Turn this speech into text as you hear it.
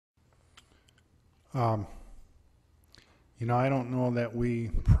Um, you know, I don't know that we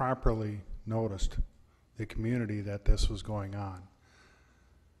properly noticed the community that this was going on.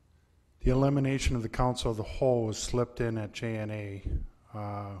 The elimination of the council of the whole was slipped in at JNA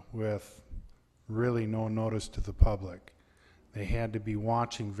with really no notice to the public. They had to be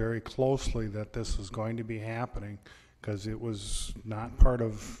watching very closely that this was going to be happening because it was not part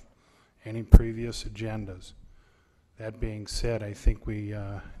of any previous agendas. That being said, I think we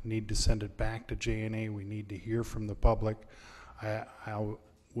need to send it back to JNA. We need to hear from the public. I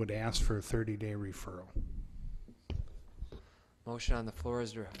would ask for a 30-day referral. Motion on the floor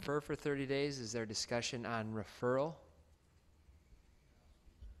is to refer for 30 days. Is there discussion on referral?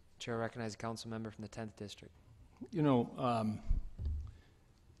 Chair will recognize a council member from the 10th district. You know,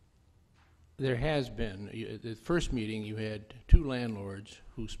 there has been, the first meeting you had two landlords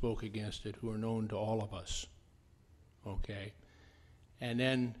who spoke against it who are known to all of us, okay? And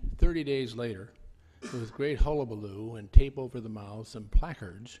then 30 days later, with great hullabaloo and tape over the mouths and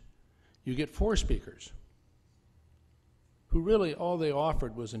placards, you get four speakers who really all they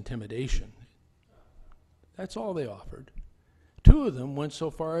offered was intimidation. That's all they offered. Two of them went so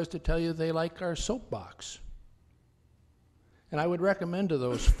far as to tell you they like our soapbox. And I would recommend to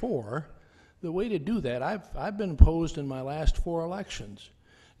those four, the way to do that, I've been opposed in my last 4 elections.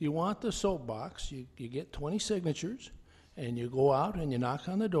 You want the soapbox, you get 20 signatures, and you go out and you knock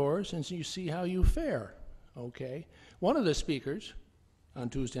on the doors and you see how you fare, okay? One of the speakers on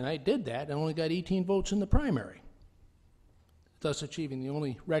Tuesday night did that and only got 18 votes in the primary, thus achieving the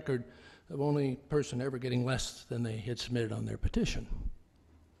only record of only person ever getting less than they had submitted on their petition.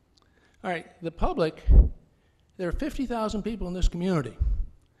 All right, the public, there are 50,000 people in this community,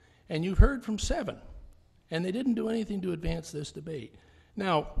 and you've heard from 7, and they didn't do anything to advance this debate.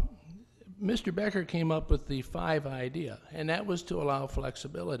 Now, Mr. Becker came up with the 5 idea, and that was to allow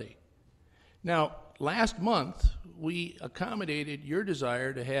flexibility. Now, last month, we accommodated your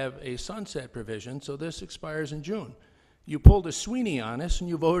desire to have a sunset provision, so this expires in June. You pulled a Sweeney on us and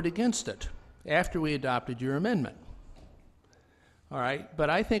you voted against it after we adopted your amendment. All right, but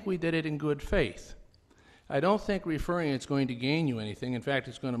I think we did it in good faith. I don't think referring it's going to gain you anything. In fact,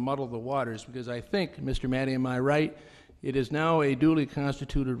 it's going to muddle the waters because I think, Mr. Matty, am I right? It is now a duly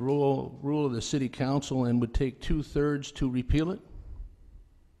constituted rule of the City Council and would take 2/3 to repeal it?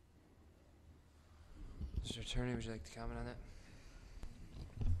 Mr. Attorney, would you like to comment on that?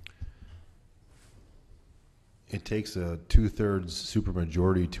 It takes a 2/3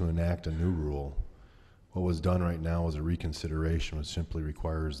 supermajority to enact a new rule. What was done right now is a reconsideration, which simply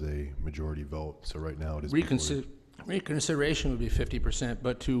requires a majority vote. So right now it is reconsideration would be 50%,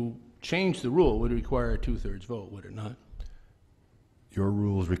 but to change the rule would require a 2/3 vote, would it not? Your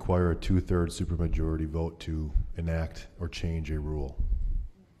rules require a 2/3 supermajority vote to enact or change a rule.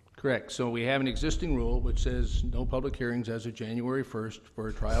 Correct. So we have an existing rule which says no public hearings as of January 1st for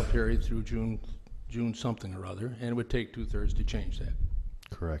a trial period through June something or other, and it would take 2/3 to change that.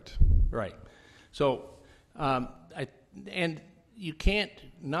 Correct. Right. So, and you can't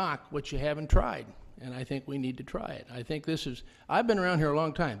knock what you haven't tried, and I think we need to try it. I think this is, I've been around here a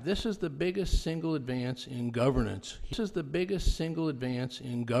long time. This is the biggest single advance in governance. This is the biggest single advance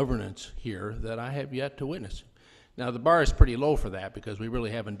in governance here that I have yet to witness. Now, the bar is pretty low for that because we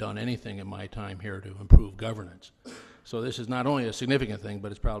really haven't done anything in my time here to improve governance. So this is not only a significant thing,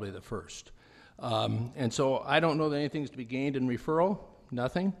 but it's probably the first. And so I don't know that anything's to be gained in referral,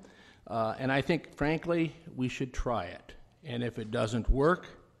 nothing. And I think, frankly, we should try it. And if it doesn't work,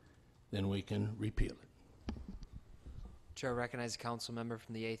 then we can repeal it. Chair will recognize a council member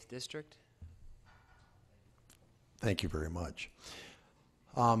from the 8th district. Thank you very much.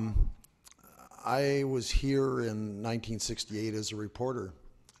 I was here in 1968 as a reporter,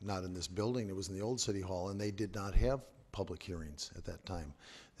 not in this building, it was in the old City Hall, and they did not have public hearings at that time.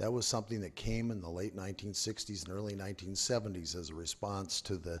 That was something that came in the late 1960s and early 1970s as a response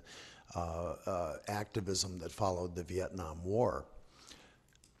to the activism that followed the Vietnam War.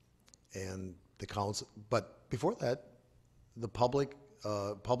 And the council, but before that, the public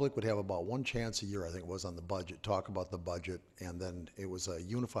would have about 1 chance a year, I think it was, on the budget, talk about the budget, and then it was a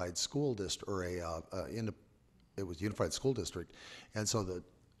unified school district, or it was unified school district, and so that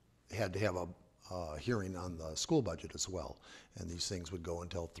had to have a hearing on the school budget as well. And these things would go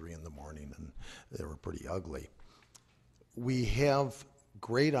until 3 in the morning, and they were pretty ugly. We have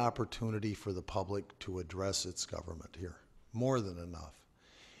great opportunity for the public to address its government here, more than enough.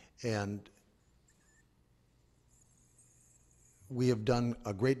 And we have done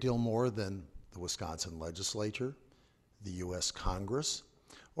a great deal more than the Wisconsin legislature, the U.S. Congress,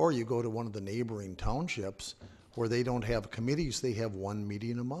 or you go to one of the neighboring townships where they don't have committees, they have one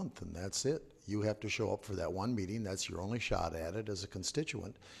meeting a month, and that's it. You have to show up for that one meeting. That's your only shot at it as a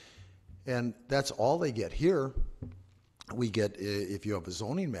constituent. And that's all they get. Here, we get, if you have a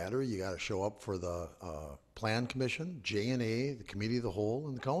zoning matter, you got to show up for the Plan Commission, J&A, the Committee of the Whole,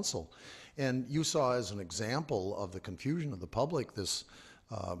 and the Council. And you saw as an example of the confusion of the public, this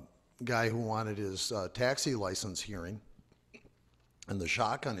guy who wanted his taxi license hearing, and the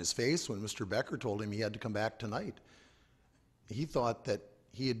shock on his face when Mr. Becker told him he had to come back tonight. He thought that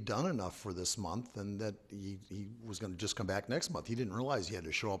he had done enough for this month and that he was going to just come back next month. He didn't realize he had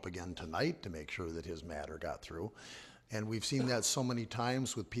to show up again tonight to make sure that his matter got through. And we've seen that so many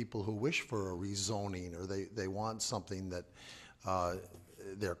times with people who wish for a rezoning, or they want something that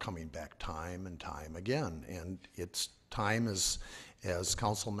they're coming back time and time again. And it's time, as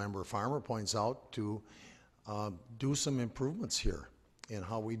Council Member Farmer points out, to do some improvements here in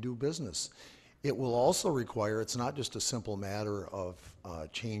how we do business. It will also require, it's not just a simple matter of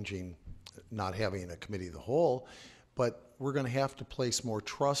changing, not having a committee of the whole, but we're going to have to place more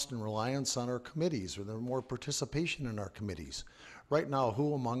trust and reliance on our committees, or there more participation in our committees. Right now,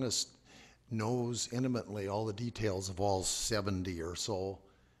 who among us knows intimately all the details of all 70 or so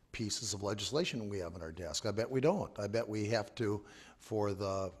pieces of legislation we have on our desk? I bet we don't. I bet we have to, for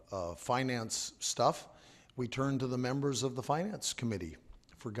the finance stuff, we turn to the members of the Finance Committee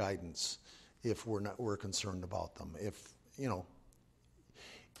for guidance if we're concerned about them. If, you know,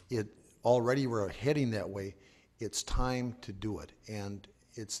 already we're heading that way, it's time to do it. And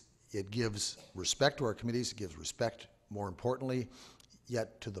it gives respect to our committees, it gives respect, more importantly,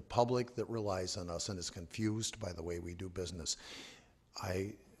 yet to the public that relies on us and is confused by the way we do business.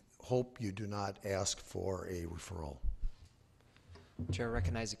 I hope you do not ask for a referral. Chair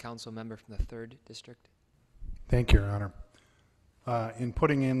recognizes a council member from the 3rd District. Thank you, Your Honor. In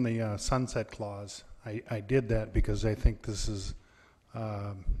putting in the sunset clause, I did that because I think this is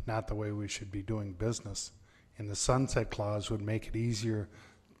not the way we should be doing business. And the sunset clause would make it easier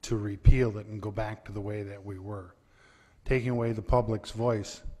to repeal it and go back to the way that we were. Taking away the public's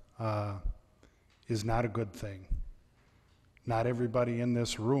voice is not a good thing. Not everybody in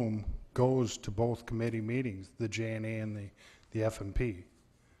this room goes to both committee meetings, the J&A and the F&P.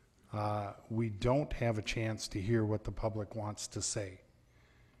 We don't have a chance to hear what the public wants to say.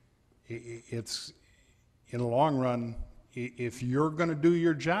 It's, in the long run, if you're going to do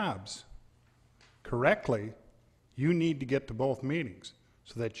your jobs correctly, you need to get to both meetings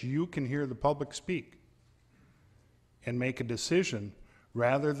so that you can hear the public speak and make a decision,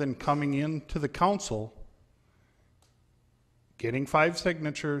 rather than coming into the council, getting 5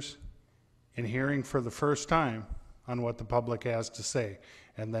 signatures, and hearing for the first time on what the public has to say,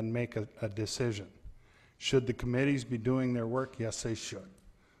 and then make a decision. Should the committees be doing their work? Yes, they should.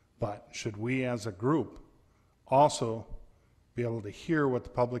 But should we as a group also be able to hear what the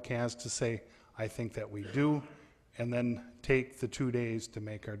public has to say? I think that we do, and then take the 2 days to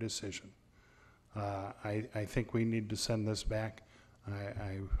make our decision. I think we need to send this back.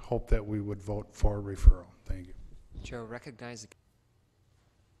 I hope that we would vote for referral. Thank you. Chair recognizes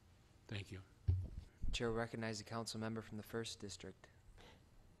Thank you. Chair recognizes a council member from the 1st District.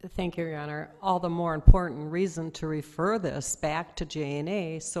 Thank you, Your Honor. All the more important reason to refer this back to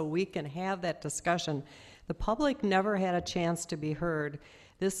J&A so we can have that discussion. The public never had a chance to be heard.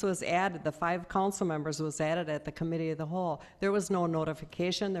 This was added, the 5 council members was added at the Committee of the Whole. There was no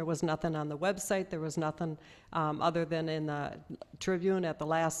notification, there was nothing on the website, there was nothing other than in the Tribune at the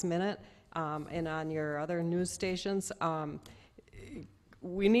last minute and on your other news stations.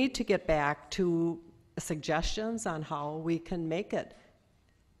 We need to get back to suggestions on how we can make it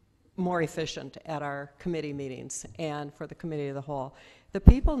more efficient at our committee meetings and for the Committee of the Whole. The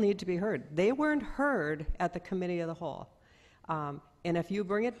people need to be heard. They weren't heard at the Committee of the Whole. And if you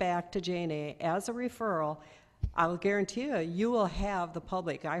bring it back to J&A as a referral, I'll guarantee you, you will have the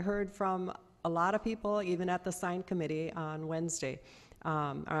public. I heard from a lot of people, even at the sign committee on Wednesday, or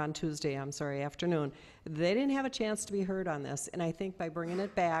on Tuesday, I'm sorry, afternoon. They didn't have a chance to be heard on this. And I think by bringing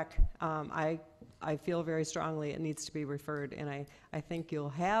it back, I feel very strongly it needs to be referred, and I think you'll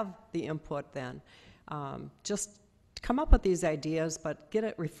have the input then. Just come up with these ideas, but get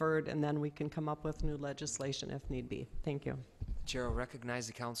it referred, and then we can come up with new legislation if need be. Thank you. Chair will recognize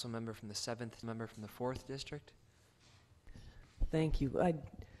the council member from the 7th, member from the 4th District. Thank you.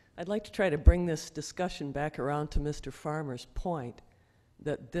 I'd like to try to bring this discussion back around to Mr. Farmer's point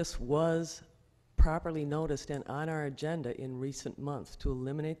that this was properly noticed and on our agenda in recent months to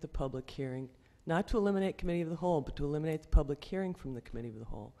eliminate the public hearing, not to eliminate Committee of the Whole, but to eliminate the public hearing from the Committee of the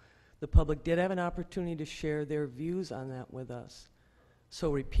Whole. The public did have an opportunity to share their views on that with us.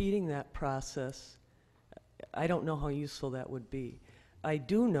 So repeating that process I don't know how useful that would be. I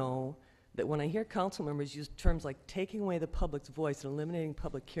do know that when I hear council members use terms like taking away the public's voice and eliminating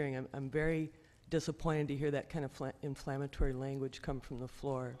public hearing, I'm very disappointed to hear that kind of inflammatory language come from the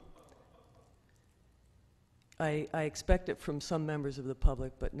floor. I expect it from some members of the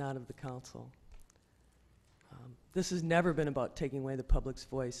public, but not of the council. This has never been about taking away the public's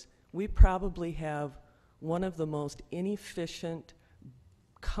voice. We probably have one of the most inefficient,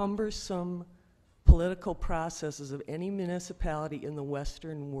 cumbersome political processes of any municipality in the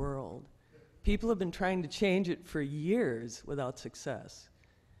Western world. People have been trying to change it for years without success.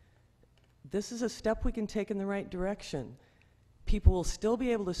 This is a step we can take in the right direction. People will still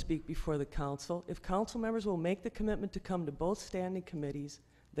be able to speak before the council. If council members will make the commitment to come to both standing committees,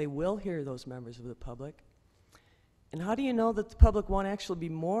 they will hear those members of the public. And how do you know that the public won't actually be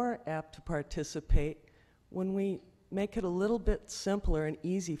more apt to participate when we make it a little bit simpler and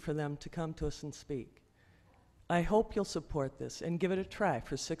easy for them to come to us and speak? I hope you'll support this and give it a try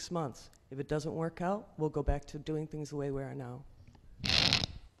for 6 months. If it doesn't work out, we'll go back to doing things the way we are now. The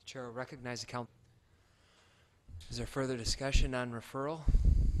chair will recognize the council. Is there further discussion on referral?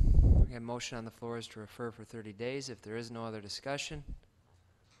 We have a motion on the floor is to refer for 30 days. If there is no other discussion,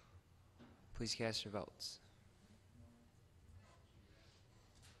 please cast your votes.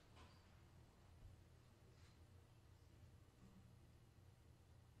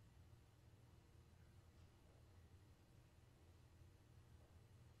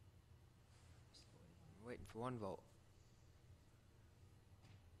 Waiting for one vote.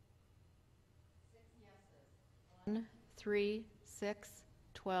 1, 3, 6,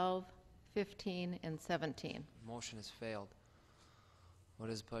 12, 15, and 17. Motion has failed. What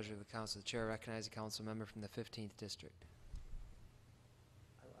is the pleasure of the council? The chair recognizes a council member from the 15th district.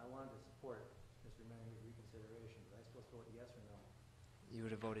 I wanted to support Mr. Manley's reconsideration. Was I supposed to vote yes or no? You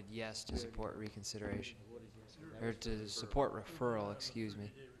would have voted yes to support reconsideration. Or to support referral, excuse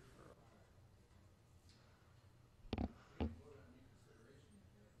me.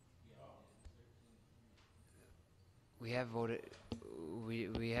 We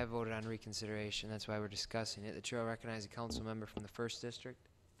have voted on reconsideration. That's why we're discussing it. The chair will recognize a council member from the 1st district.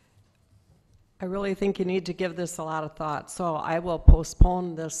 I really think you need to give this a lot of thought, so I will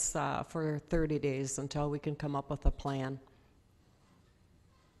postpone this for 30 days until we can come up with a plan.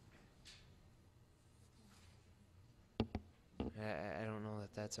 I don't know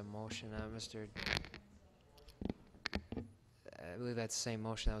that that's a motion, Mr. I believe that's the same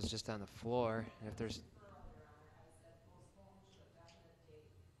motion that was just on the floor. And if there's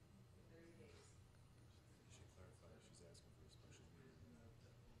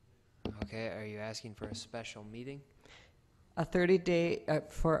Okay, are you asking for a special meeting? A 30-day,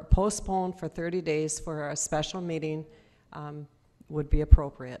 postpone for 30 days for a special meeting would be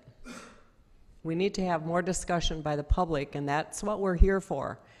appropriate. We need to have more discussion by the public, and that's what we're here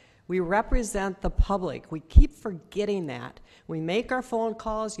for. We represent the public. We keep forgetting that. We make our phone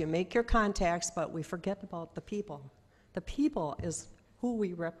calls, you make your contacts, but we forget about the people. The people is who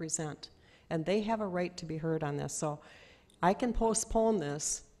we represent, and they have a right to be heard on this. So I can postpone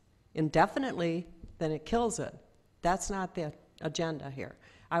this indefinitely, then it kills it. That's not the agenda here.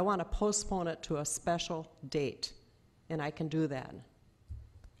 I want to postpone it to a special date, and I can do that.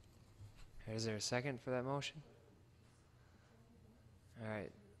 Is there a second for that motion? All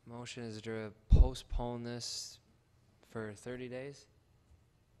right, motion is to postpone this for 30 days?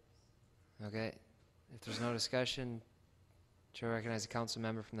 Okay, if there's no discussion, chair recognizes a council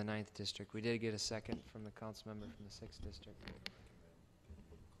member from the 9th district. We did get a second from the council member from the 6th district.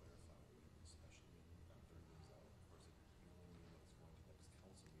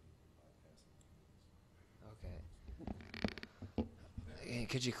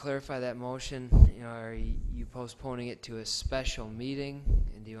 Could you clarify that motion? You know, are you postponing it to a special meeting?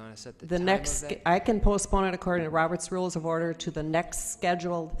 And do you want to set the time of that? I can postpone it according to Robert's Rules of Order to the next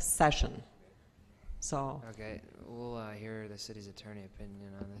scheduled session. So. Okay, we'll hear the city's attorney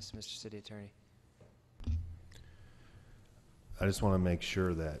opinion on this. Mr. City Attorney. I just want to make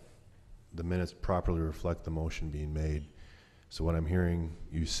sure that the minutes properly reflect the motion being made. So what I'm hearing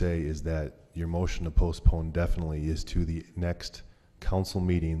you say is that your motion to postpone definitely is to the next council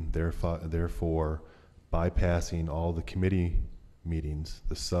meeting, therefore bypassing all the committee meetings,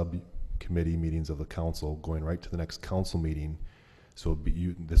 the subcommittee meetings of the council, going right to the next council meeting. So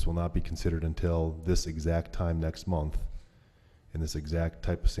this will not be considered until this exact time next month in this exact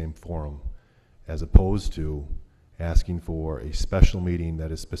type of same forum, as opposed to asking for a special meeting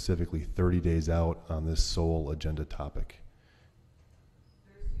that is specifically 30 days out on this sole agenda topic.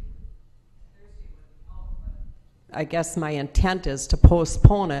 I guess my intent is to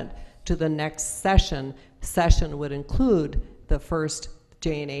postpone it to the next session. Session would include the first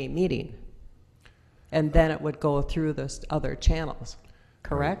J&A meeting. And then it would go through the other channels,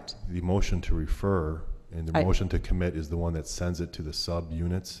 correct? The motion to refer and the I- motion to commit is the one that sends it to the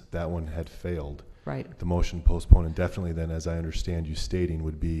sub-units. That one had failed. Right. The motion postpone indefinitely then, as I understand you stating,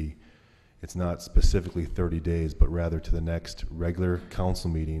 would be, it's not specifically 30 days, but rather to the next regular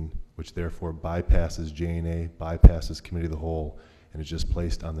council meeting, which therefore bypasses J&A, bypasses committee of the whole, and is just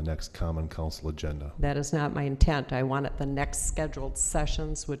placed on the next common council agenda. That is not my intent. I want it the next scheduled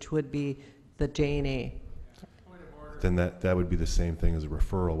sessions, which would be the J&A. Then that would be the same thing as a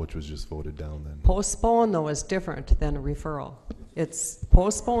referral, which was just voted down then. Postpone, though, is different than a referral. It's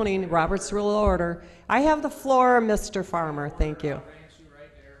postponing Robert's Rule of Order. I have the floor, Mr. Farmer. Thank you.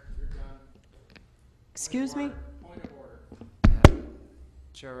 Excuse me?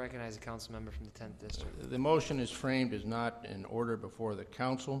 Chair will recognize a council member from the 10th district. The motion is framed as not in order before the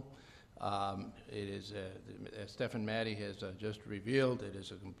council. It is, as Stephen Matty has just revealed, it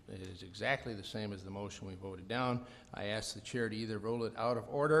is exactly the same as the motion we voted down. I ask the chair to either roll it out of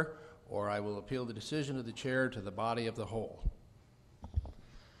order, or I will appeal the decision of the chair to the body of the whole.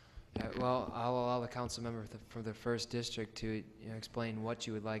 Well, I'll allow the council member from the 1st district to explain what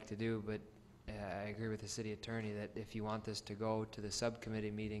you would like to do, but I agree with the city attorney that if you want this to go to the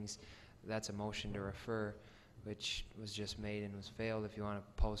subcommittee meetings, that's a motion to refer, which was just made and was failed. If you want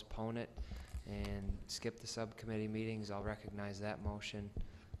to postpone it and skip the subcommittee meetings, I'll recognize that motion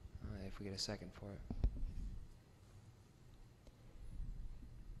if we get a second for it.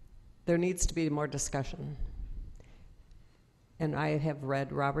 There needs to be more discussion. And I have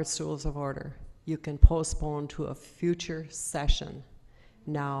read Robert's Rules of Order. You can postpone to a future session.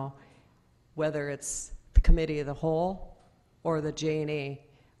 Now, whether it's the Committee of the Whole or the J&A,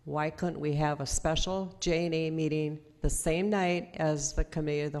 why couldn't we have a special J&A meeting the same night as the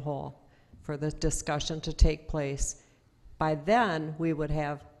Committee of the Whole for the discussion to take place? By then, we would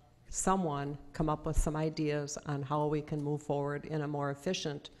have someone come up with some ideas on how we can move forward in a more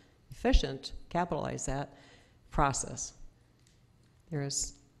efficient, capitalize that, process. There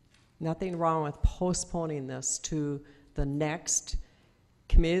is nothing wrong with postponing this to the next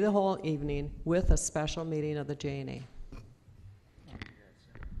Committee of the Whole evening with a special meeting of the J&A.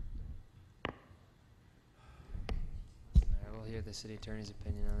 I will hear the city attorney's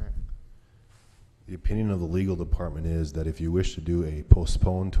opinion on that. The opinion of the legal department is that if you wish to do a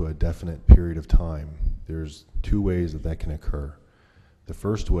postpone to a definite period of time, there's two ways that can occur. The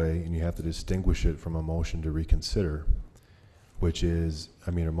first way, and you have to distinguish it from a motion to reconsider, which is,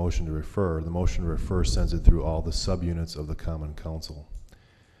 a motion to refer. The motion to refer sends it through all the subunits of the Common Council.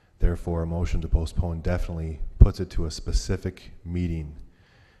 Therefore, a motion to postpone definitely puts it to a specific meeting.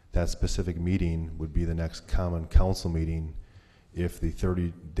 That specific meeting would be the next Common Council meeting if the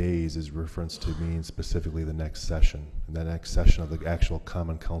 30 days is referenced to mean specifically the next session. And the next session of the actual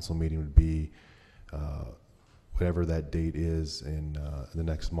Common Council meeting would be whatever that date is in the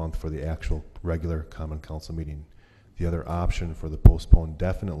next month for the actual regular Common Council meeting. The other option for the postpone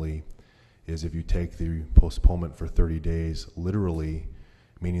definitely is if you take the postponement for 30 days literally,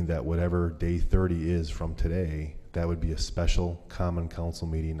 meaning that whatever day 30 is from today, that would be a special Common Council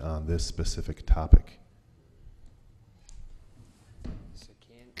meeting on this specific topic. So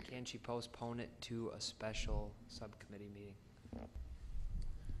can she postpone it to a special subcommittee meeting?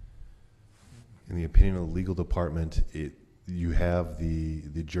 In the opinion of the legal department, you have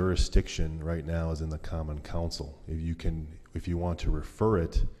the jurisdiction right now is in the Common Council. If you want to refer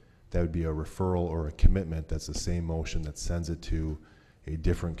it, that would be a referral or a commitment. That's the same motion that sends it to a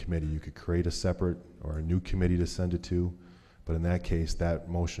different committee. You could create a separate or a new committee to send it to, but in that case, that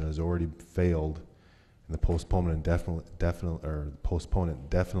motion has already failed, and the postponement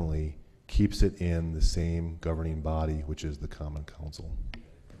definitely keeps it in the same governing body, which is the Common Council.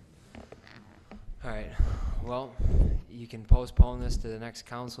 All right, well, you can postpone this to the next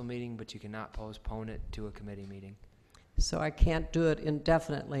council meeting, but you cannot postpone it to a committee meeting. So I can't do it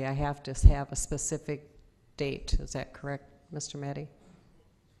indefinitely. I have to have a specific date. Is that correct, Mr. Matty?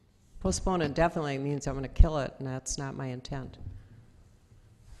 Postpone indefinitely means I'm going to kill it, and that's not my intent.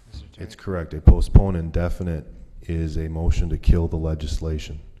 Mr. Attorney? It's correct. A postpone indefinite is a motion to kill the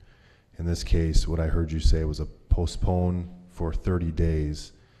legislation. In this case, what I heard you say was a postpone for 30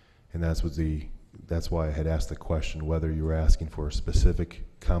 days, and that's why I had asked the question whether you were asking for a specific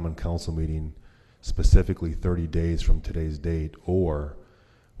Common Council meeting, specifically 30 days from today's date, or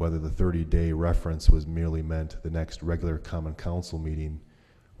whether the 30-day reference was merely meant the next regular Common Council meeting,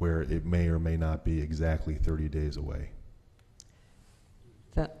 where it may or may not be exactly 30 days away.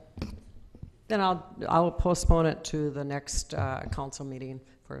 Then I'll postpone it to the next council meeting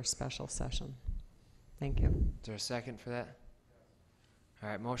for a special session. Thank you. Is there a second for that? All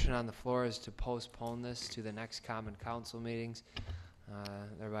right, motion on the floor is to postpone this to the next common council meetings.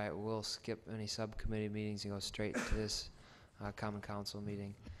 Thereby we'll skip any subcommittee meetings and go straight to this common council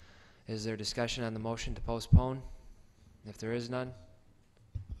meeting. Is there discussion on the motion to postpone? If there is none,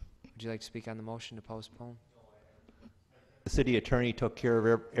 would you like to speak on the motion to postpone? The city attorney took care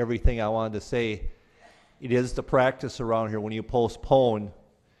of everything I wanted to say. It is the practice around here, when you postpone,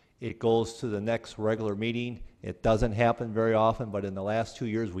 it goes to the next regular meeting. It doesn't happen very often, but in the last 2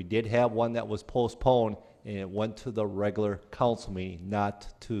 years, we did have one that was postponed, and it went to the regular council meeting, not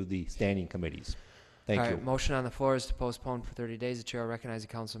to the standing committees. Thank All you. right, motion on the floor is to postpone for 30 days. The chair will recognize a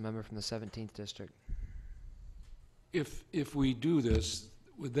council member from the 17th district. If we do this,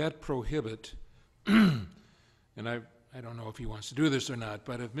 would that prohibit, and I don't know if he wants to do this or not,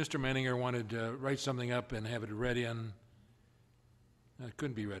 but if Mr. Menninger wanted to write something up and have it ready on, it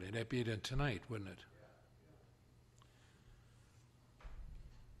couldn't be ready, that'd be it tonight, wouldn't it?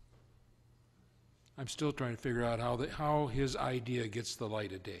 I'm still trying to figure out how his idea gets the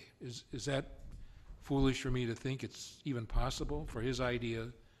light of day. Is that foolish for me to think it's even possible for his idea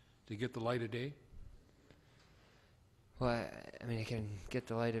to get the light of day? Well, I mean, it can get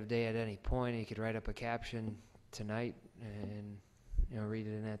the light of day at any point. He could write up a caption tonight and, read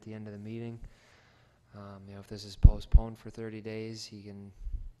it in at the end of the meeting. If this is postponed for 30 days, he can,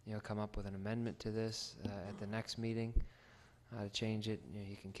 come up with an amendment to this at the next meeting to change it.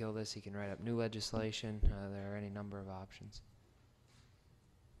 He can kill this. He can write up new legislation. There are any number of options.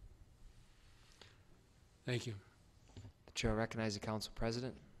 Thank you. The chair will recognize the council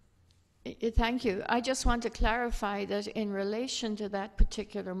president. Thank you. I just want to clarify that in relation to that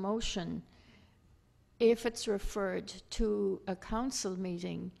particular motion, if it's referred to a council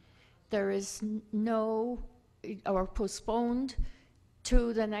meeting, there is no, or postponed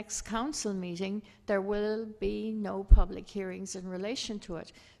to the next council meeting, there will be no public hearings in relation to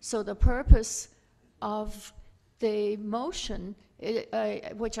it. So the purpose of the motion,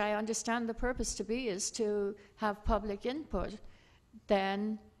 which I understand the purpose to be, is to have public input,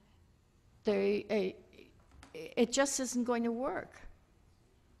 then it just isn't going to work.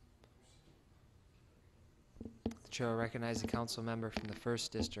 The chair will recognize the council member from the 1st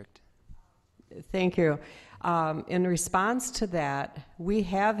district. Thank you. In response to that, we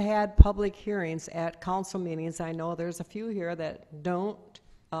have had public hearings at council meetings. I know there's a few here that don't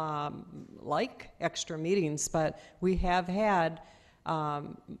like extra meetings, but we have had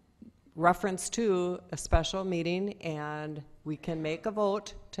reference to a special meeting, and we can make a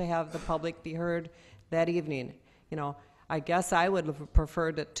vote to have the public be heard that evening. I guess I would have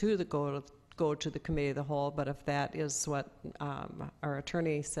preferred it to go to the committee of the whole, but if that is what our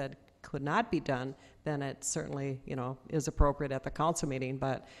attorney said could not be done, then it certainly, is appropriate at the council meeting,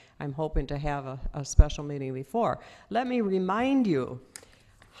 but I'm hoping to have a special meeting before. Let me remind you,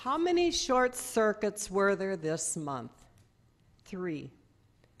 how many short circuits were there this month? 3.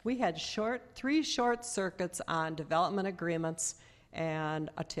 We had 3 short circuits on development agreements and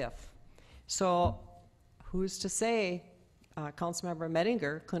a TIF. So who's to say Councilmember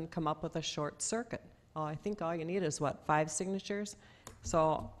Mettinger couldn't come up with a short circuit? I think all you need is, 5 signatures?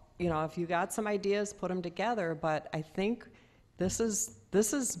 So, if you got some ideas, put them together, but I think this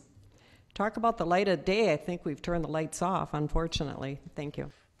is, talk about the light of day. I think we've turned the lights off, unfortunately. Thank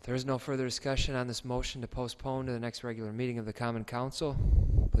you. If there is no further discussion on this motion to postpone to the next regular meeting of the Common Council,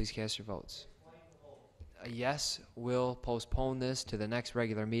 please cast your votes. A yes will postpone this to the next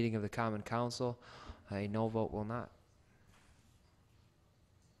regular meeting of the Common Council. A no vote will not.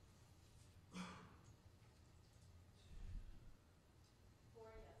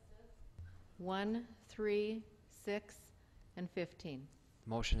 One, 3, 6, and 15.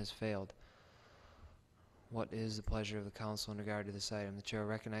 Motion has failed. What is the pleasure of the council in regard to this item? The chair will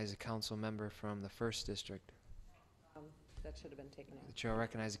recognize a council member from the 1st district. That should have been taken out. The chair will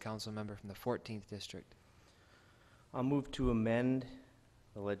recognize a council member from the 14th district. I'll move to amend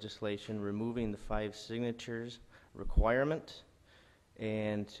the legislation, removing the 5 signatures requirement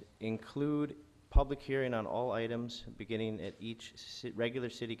and include public hearing on all items beginning at each regular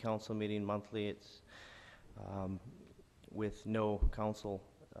city council meeting monthly. It's with no council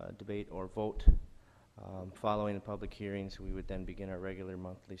debate or vote. Following the public hearings, we would then begin our regular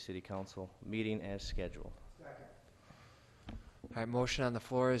monthly city council meeting as scheduled. All right, motion on the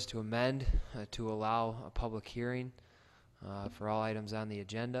floor is to amend to allow a public hearing for all items on the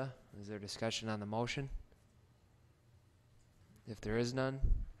agenda. Is there discussion on the motion? If there is none,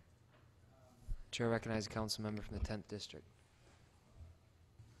 chair recognizes a council member from the 10th district.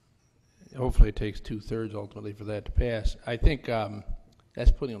 hopefully it takes 2/3 ultimately for that to pass. I think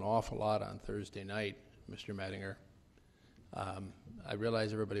that's putting an awful lot on Thursday night, Mr. Mettinger. I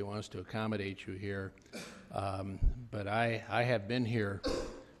realize everybody wants to accommodate you here, but I have been here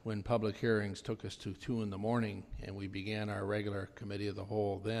when public hearings took us to 2 in the morning, and we began our regular committee of the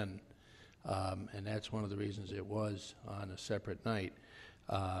whole then, and that's one of the reasons it was on a separate night.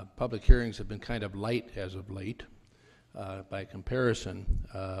 Public hearings have been kind of light as of late, by comparison,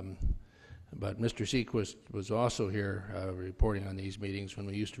 but Mr. Sequist was also here reporting on these meetings when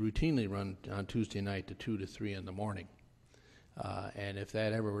we used to routinely run on Tuesday night to 2 to 3 in the morning. And if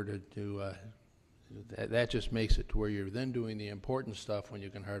that ever were to do, that just makes it to where you're then doing the important stuff when you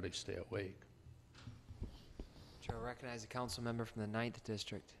can hardly stay awake. Chair will recognize the council member from the 9th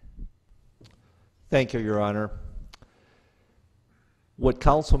District. Thank you, Your Honor. What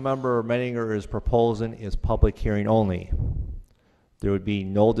Councilmember Menninger is proposing is public hearing only. There would be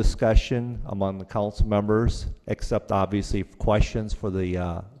no discussion among the council members, except obviously questions for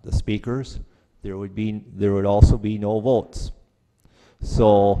the speakers. There would also be no votes.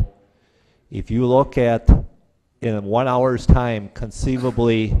 So if you look at in 1 hour's time,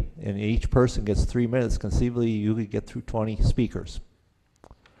 conceivably, and each person gets 3 minutes, conceivably you could get through 20 speakers.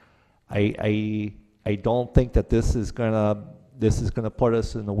 I don't think that this is gonna put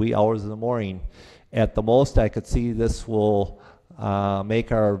us in the wee hours of the morning. At the most, I could see this will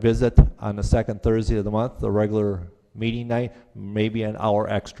make our visit on the second Thursday of the month, the regular meeting night, maybe an hour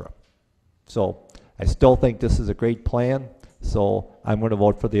extra. So I still think this is a great plan, so I'm going to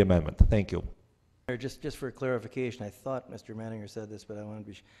vote for the amendment. Thank you. Just for clarification, I thought Mr. Manninger said this, but I want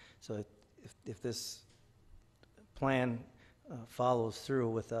to be, so if this plan follows through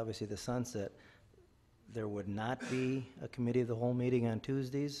with obviously the sunset, there would not be a committee of the whole meeting on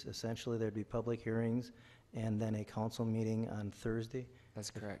Tuesdays. Essentially, there'd be public hearings and then a council meeting on Thursday. That's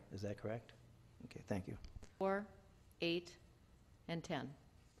correct. Is that correct? Okay, thank you. 4, 8, and 10.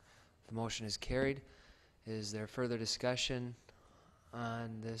 The motion is carried. Is there further discussion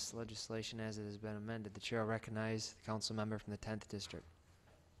on this legislation as it has been amended? The chair will recognize the council member from the 10th District.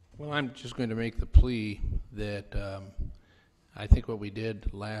 Well, I'm just going to make the plea that I think what we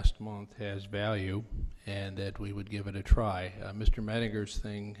did last month has value and that we would give it a try. Mr. Mettinger's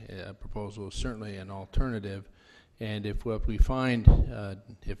proposal is certainly an alternative, and if what we find,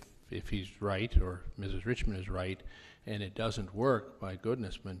 if he's right or Mrs. Richmond is right, and it doesn't work, my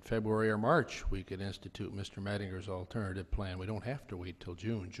goodness, in February or March we could institute Mr. Mettinger's alternative plan. We don't have to wait till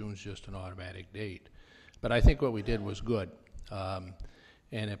June. June's just an automatic date. But I think what we did was good. And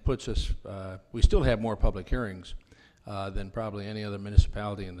it puts us, we still have more public hearings than probably any other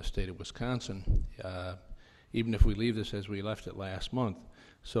municipality in the state of Wisconsin, even if we leave this as we left it last month.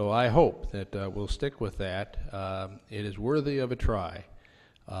 So I hope that we'll stick with that. It is worthy of a try.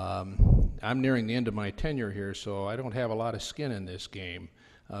 I'm nearing the end of my tenure here, so I don't have a lot of skin in this game.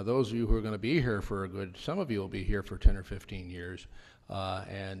 Those of you who are going to be here for some of you will be here for 10 or 15 years.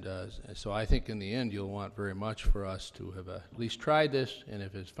 So I think in the end you'll want very much for us to have at least tried this, and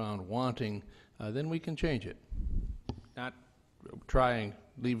if it's found wanting, then we can change it. Not try and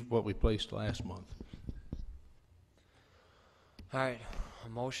leave what we placed last month. All right, a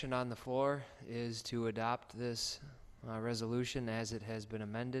motion on the floor is to adopt this resolution as it has been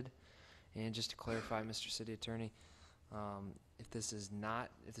amended. And just to clarify, Mr. City Attorney, if this is not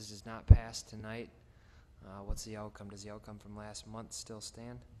passed tonight, what's the outcome? Does the outcome from last month still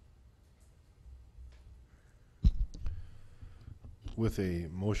stand? With a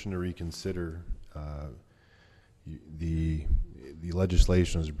motion to reconsider, the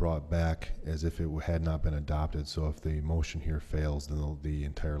legislation is brought back as if it had not been adopted. So if the motion here fails, then the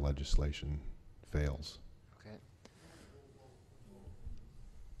entire legislation fails. Okay.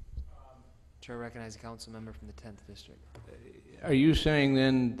 Chair recognize the council member from the 10th District. Are you saying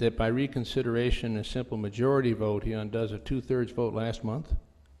then that by reconsideration, a simple majority vote, he undoes a 2/3 vote last month?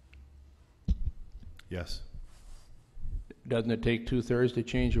 Yes. Doesn't it take 2/3 to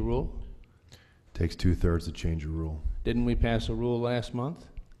change a rule? Takes 2/3 to change a rule. Didn't we pass a rule last month?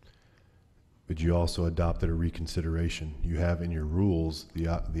 But you also adopted a reconsideration. You have in your rules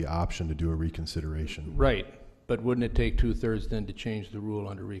the option to do a reconsideration. Right, but wouldn't it take 2/3 then to change the rule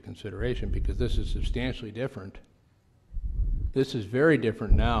under reconsideration? Because this is substantially different. This is very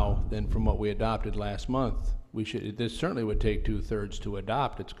different now than from what we adopted last month. This certainly would take 2/3 to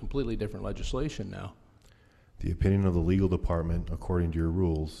adopt. It's completely different legislation now. The opinion of the legal department, according to your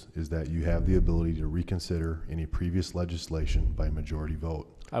rules, is that you have the ability to reconsider any previous legislation by majority vote.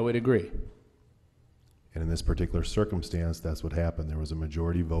 I would agree. And in this particular circumstance, that's what happened. There was a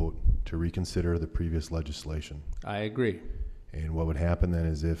majority vote to reconsider the previous legislation. I agree. And what would happen then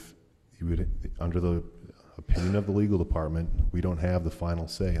is if you would, under the opinion of the legal department, we don't have the final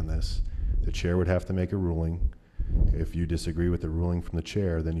say in this. The chair would have to make a ruling. If you disagree with the ruling from the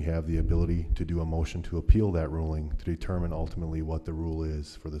chair, then you have the ability to do a motion to appeal that ruling to determine ultimately what the rule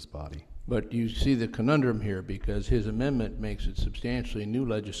is for this body. But you see the conundrum here, because his amendment makes it substantially new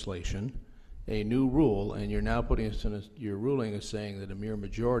legislation, a new rule, and you're now putting us in a, your ruling is saying that a mere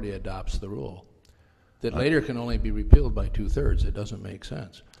majority adopts the rule. That later can only be repealed by 2/3. It doesn't make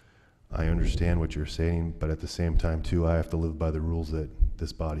sense. I understand what you're saying, but at the same time too, I have to live by the rules that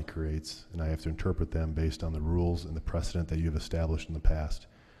this body creates, and I have to interpret them based on the rules and the precedent that you've established in the past.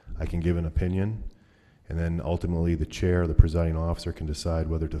 I can give an opinion, and then ultimately the chair, the presiding officer, can decide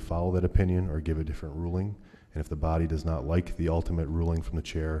whether to follow that opinion or give a different ruling. And if the body does not like the ultimate ruling from the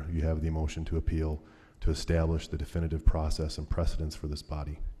chair, you have the motion to appeal to establish the definitive process and precedence for this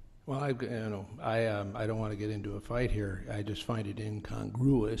body. Well, I don't want to get into a fight here. I just find it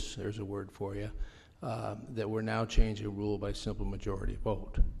incongruous, there's a word for you, that we're now changing a rule by simple majority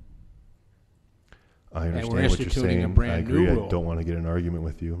vote. I And understand we're what you're instituting a saying. I brand new agree. I rule. don't want to get in an argument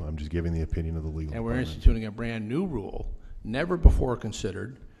with you. I'm just giving the opinion of the legal And we're department. instituting a brand new rule, never before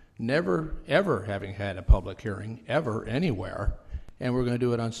considered, never, ever having had a public hearing, ever, anywhere, and we're going to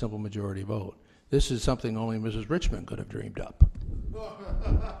do it on simple majority vote. This is something only Mrs. Richmond could have dreamed up.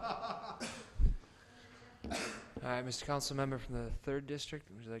 All right, Mr. Council Member from the 3rd District,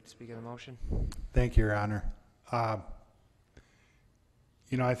 would you like to speak on the motion? Thank you, Your Honor.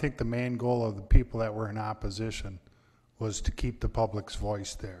 You know, I think the main goal of the people that were in opposition was to keep the public's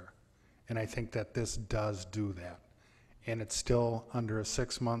voice there. And I think that this does do that. And it's still under a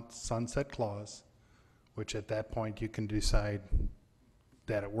 6-month sunset clause, which at that point you can decide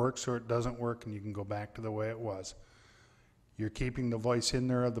that it works or it doesn't work, and you can go back to the way it was. You're keeping the voice in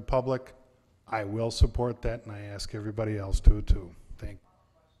there of the public. I will support that, and I ask everybody else to too. Thank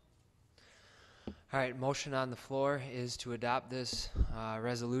you. All right, motion on the floor is to adopt this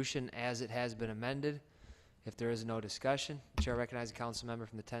resolution as it has been amended. If there is no discussion, the chair recognizes the council member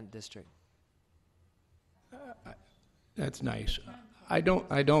from the 10th District. That's nice. I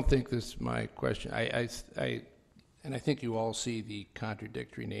don't think this is my question. And I think you all see the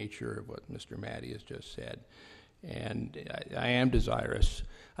contradictory nature of what Mr. Matty has just said. And I am desirous.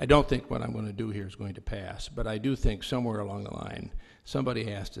 I don't think what I'm going to do here is going to pass, but I do think somewhere along the line, somebody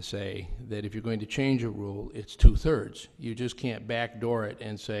has to say that if you're going to change a rule, it's 2/3. You just can't backdoor it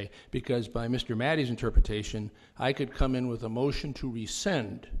and say, because by Mr. Matty's interpretation, I could come in with a motion to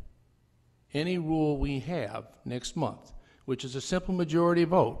rescind any rule we have next month, which is a simple majority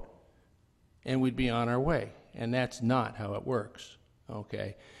vote, and we'd be on our way. And that's not how it works,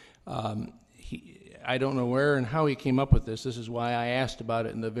 okay? I don't know where and how he came up with this. This is why I asked about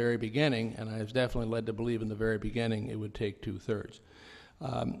it in the very beginning, and I was definitely led to believe in the very beginning it would take 2/3.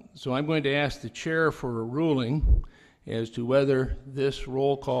 So I'm going to ask the chair for a ruling as to whether this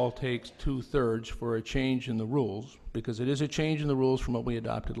roll call takes 2/3 for a change in the rules, because it is a change in the rules from what we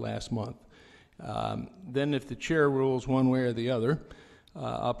adopted last month. Then if the chair rules one way or the other,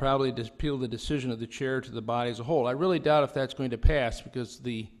 I'll probably appeal the decision of the chair to the body as a whole. I really doubt if that's going to pass, because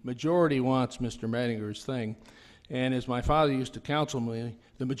the majority wants Mr. Mettinger's thing. And as my father used to counsel me,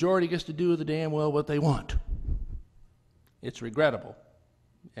 the majority gets to do the damn well what they want. It's regrettable.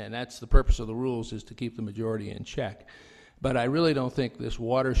 And that's the purpose of the rules, is to keep the majority in check. But I really don't think this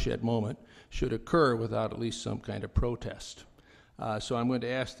watershed moment should occur without at least some kind of protest. So I'm going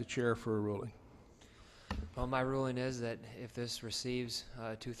to ask the chair for a ruling. Well, my ruling is that if this receives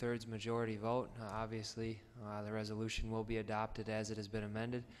a 2/3 majority vote, obviously the resolution will be adopted as it has been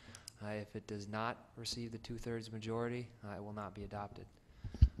amended. If it does not receive the 2/3 majority, it will not be adopted.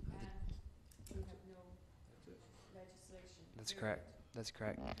 That's correct. That's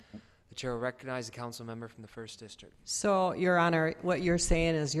correct. The chair will recognize the council member from the 1st District. So, Your Honor, what you're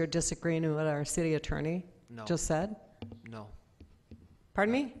saying is you're disagreeing with what our city attorney No. just said? No.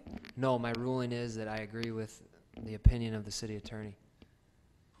 Pardon me? No, my ruling is that I agree with the opinion of the city attorney.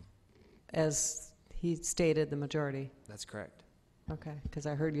 As he stated, the majority. That's correct. Okay, because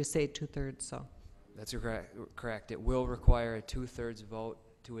I heard you say 2/3, so. That's correct. It will require a 2/3 vote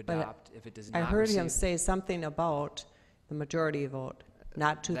to adopt. If it does not I heard him receive- say something about the majority vote,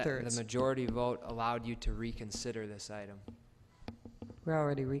 not 2/3. The majority vote allowed you to reconsider this item. We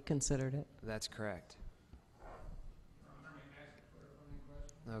already reconsidered it. That's correct.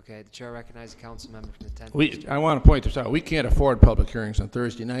 Okay, the chair recognizes the council member from the 10th District. I want to point this out. We can't afford public hearings on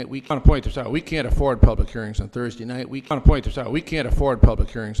Thursday night. We want to point this out. We can't afford public hearings on Thursday night. We want to point this out. We can't afford public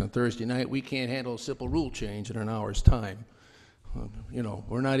hearings on Thursday night. We can't handle a simple rule change in an hour's time. You know,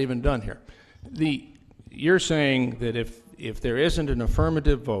 we're not even done here. You're saying that if there isn't an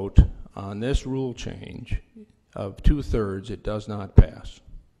affirmative vote on this rule change of 2/3, it does not pass.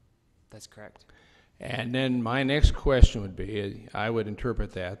 That's correct. And then my next question would be, I would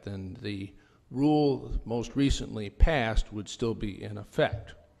interpret that, then the rule most recently passed would still be in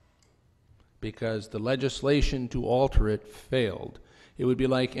effect, because the legislation to alter it failed. It would be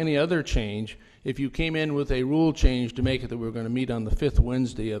like any other change. If you came in with a rule change to make it that we were going to meet on the 5th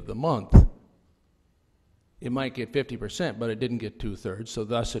Wednesday of the month, it might get 50%, but it didn't get 2/3, so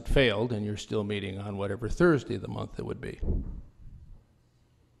thus it failed, and you're still meeting on whatever Thursday of the month it would be.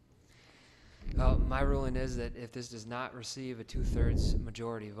 Well, my ruling is that if this does not receive a 2/3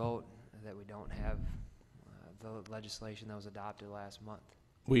 majority vote, that we don't have the legislation that was adopted last month.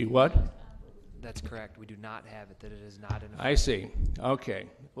 We what? That's correct. We do not have it, that it is not in effect. I see. Okay.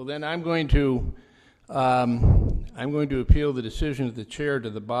 Well, then I'm going to appeal the decision of the chair to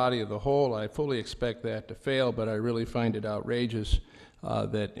the body of the whole. I fully expect that to fail, but I really find it outrageous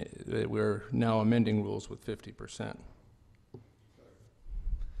that we're now amending rules with 50%.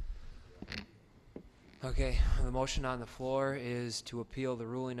 Okay, the motion on the floor is to appeal the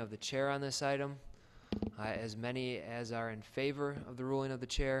ruling of the chair on this item. As many as are in favor of the ruling of the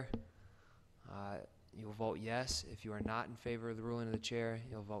chair, you will vote yes. If you are not in favor of the ruling of the chair,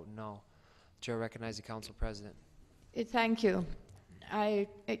 you'll vote no. The chair recognizes the council president. Thank you.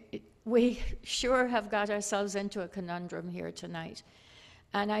 We sure have got ourselves into a conundrum here tonight.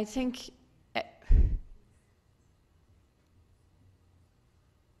 And I think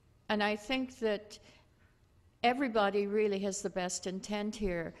that everybody really has the best intent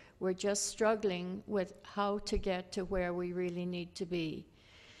here. We're just struggling with how to get to where we really need to be.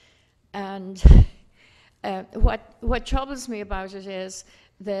 And what troubles me about it is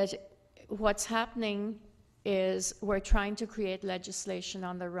that what's happening is we're trying to create legislation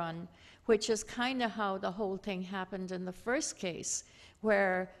on the run, which is kind of how the whole thing happened in the first case,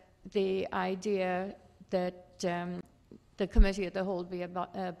 where the idea that the committee of the whole be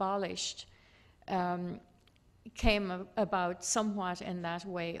abolished came about somewhat in that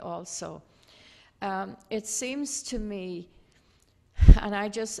way also. It seems to me, and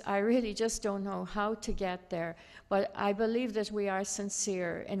I really just don't know how to get there, but I believe that we are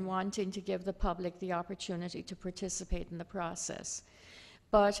sincere in wanting to give the public the opportunity to participate in the process.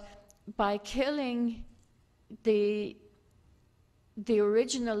 But by killing the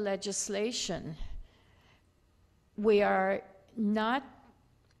original legislation, we're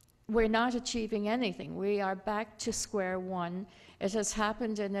not achieving anything. We are back to square one. It has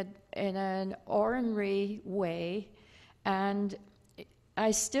happened in an ornery way, and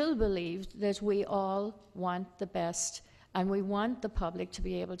I still believe that we all want the best, and we want the public to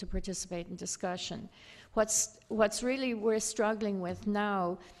be able to participate in discussion. What's really we're struggling with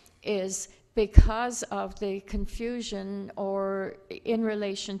now is, because of the confusion or in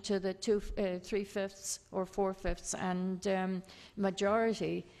relation to the 3/5 or 4/5 and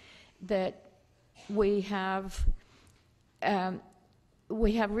majority, that we have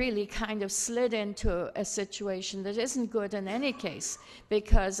really kind of slid into a situation that isn't good in any case,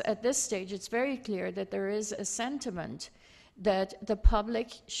 because at this stage it's very clear that there is a sentiment that the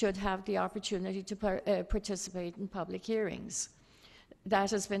public should have the opportunity to participate in public hearings.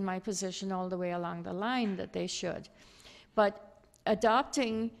 That has been my position all the way along the line, that they should. But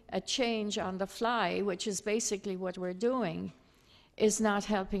adopting a change on the fly, which is basically what we're doing, is not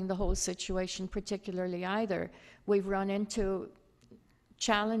helping the whole situation particularly either. We've run into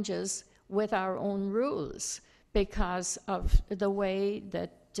challenges with our own rules because of the way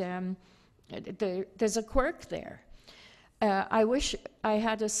that there's a quirk there. I wish I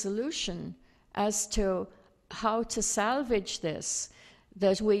had a solution as to how to salvage this,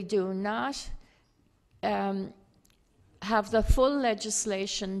 that we do not have the full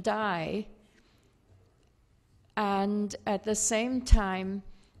legislation die, and at the same time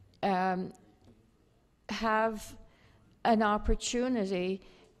have an opportunity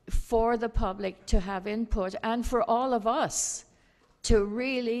for the public to have input, and for all of us to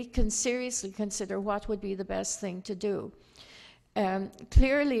really seriously consider what would be the best thing to do.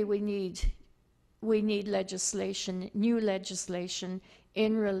 Clearly we need legislation, new legislation,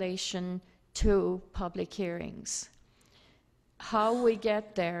 in relation to public hearings. How we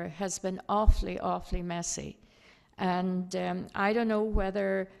get there has been awfully, awfully messy. And I don't know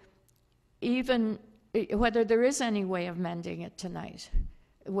whether there is any way of mending it tonight.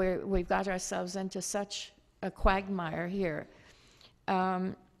 We've got ourselves into such a quagmire here.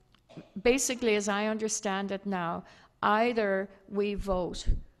 Basically, as I understand it now, either we vote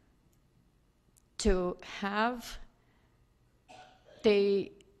to have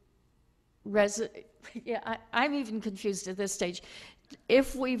I'm even confused at this stage,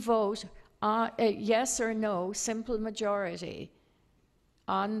 if we vote yes or no, simple majority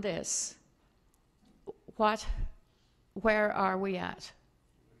on this, where are we at?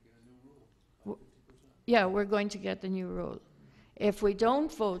 Yeah, we're going to get the new rule. If we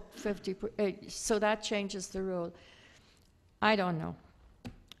don't vote 50%, so that changes the rule. I don't know.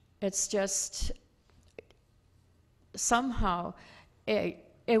 It's just somehow it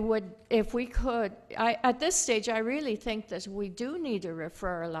would, if we could, at this stage, I really think that we do need a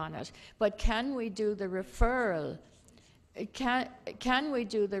referral on it. But can we do the referral? Can we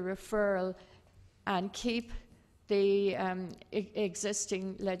do the referral and keep the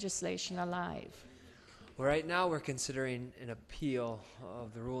existing legislation alive? Well, right now, we're considering an appeal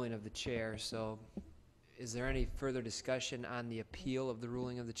of the ruling of the chair, so is there any further discussion on the appeal of the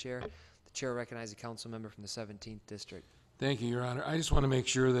ruling of the chair? The chair recognizes a council member from the 17th district. Thank you, Your Honor. I just want to make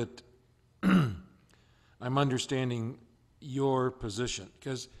sure that I'm understanding your position,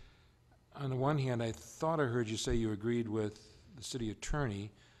 because on the one hand, I thought I heard you say you agreed with the city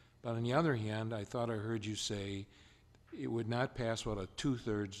attorney, but on the other hand, I thought I heard you say it would not pass what, a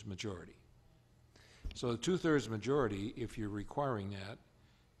 2/3 majority. So the 2/3 majority, if you're requiring that,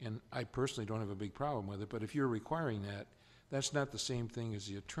 and I personally don't have a big problem with it, but if you're requiring that, that's not the same thing as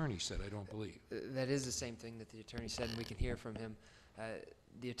the attorney said, I don't believe. That is the same thing that the attorney said, and we can hear from him.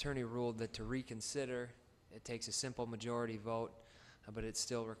 The attorney ruled that to reconsider, it takes a simple majority vote, but it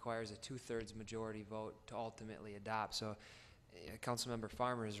still requires a 2/3 majority vote to ultimately adopt. So Councilmember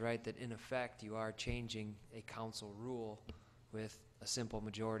Farmer is right that in effect you are changing a council rule with a simple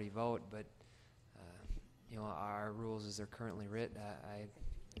majority vote, but you know, our rules as they're currently written, I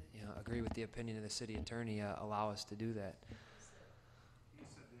agree with the opinion of the city attorney, allow us to do that.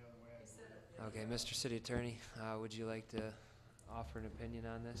 Okay, Mr. City Attorney, would you like to offer an opinion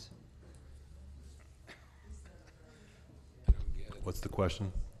on this? What's the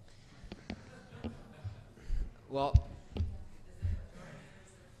question? Well,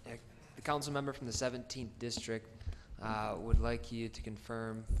 the council member from the 17th district would like you to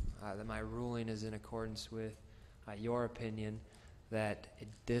confirm that my ruling is in accordance with your opinion, that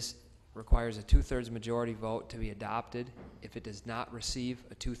this requires a 2/3 majority vote to be adopted. If it does not receive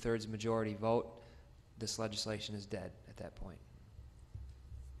a 2/3 majority vote, this legislation is dead at that point.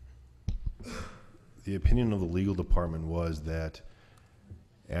 The opinion of the legal department was that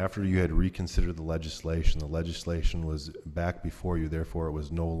after you had reconsidered the legislation was back before you, therefore it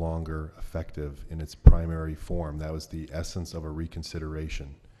was no longer effective in its primary form. That was the essence of a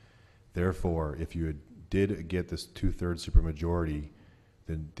reconsideration. Therefore, if you did get this 2/3 supermajority,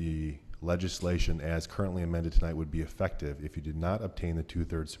 then the legislation as currently amended tonight would be effective. If you did not obtain the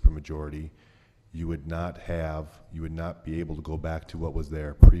 2/3 supermajority, you would not be able to go back to what was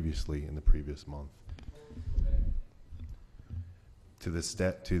there previously in the previous month. To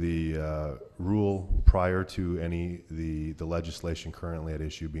the rule prior to the legislation currently at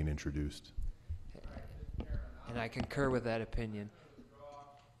issue being introduced. And I concur with that opinion.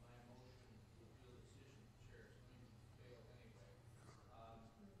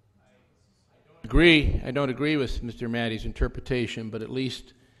 I don't agree with Mr. Matty's interpretation, but at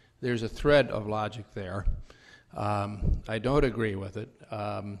least there's a thread of logic there. I don't agree with it.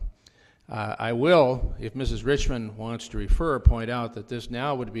 I will, if Mrs. Richmond wants to refer, point out that this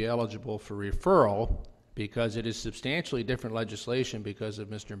now would be eligible for referral because it is substantially different legislation because of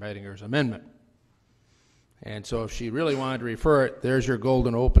Mr. Meidinger's amendment. And so if she really wanted to refer it, there's your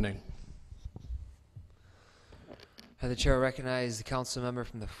golden opening. The chair recognizes the council member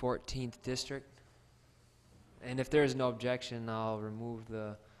from the 14th district. And if there is no objection, I'll remove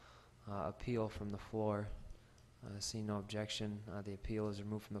the appeal from the floor. Seeing no objection, the appeal is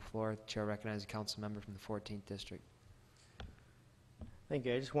removed from the floor. The chair recognizes the council member from the 14th district. Thank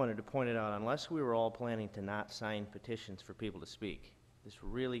you. I just wanted to point it out, unless we were all planning to not sign petitions for people to speak, this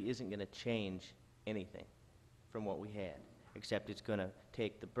really isn't going to change anything from what we had, except it's going to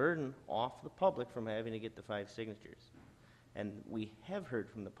take the burden off the public from having to get the 5 signatures. And we have heard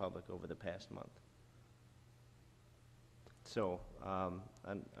from the public over the past month. So,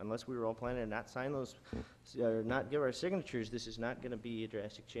 unless we were all planning to not sign those, or not give our signatures, this is not going to be a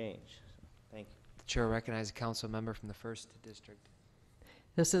drastic change. Thank you. The chair recognizes a council member from the 1st district.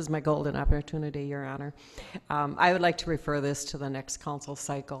 This is my golden opportunity, Your Honor. I would like to refer this to the next council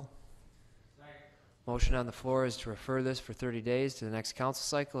cycle. Motion on the floor is to refer this for 30 days to the next council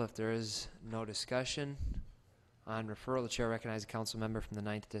cycle. If there is no discussion on referral, the chair recognizes a council member from the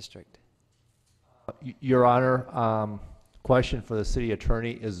 9th district. Your Honor, question for the city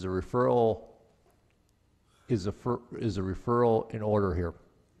attorney: is the referral in order here?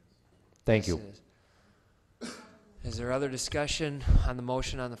 Thank you. Yes, it is. Is there other discussion on the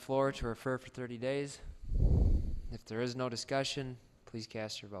motion on the floor to refer for 30 days? If there is no discussion, please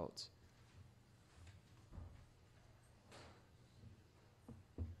cast your votes.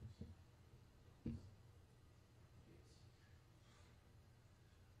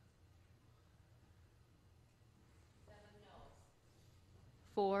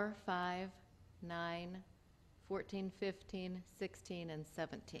 Four, 5, 9, 14, 15, 16, and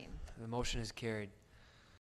 17. The motion is carried.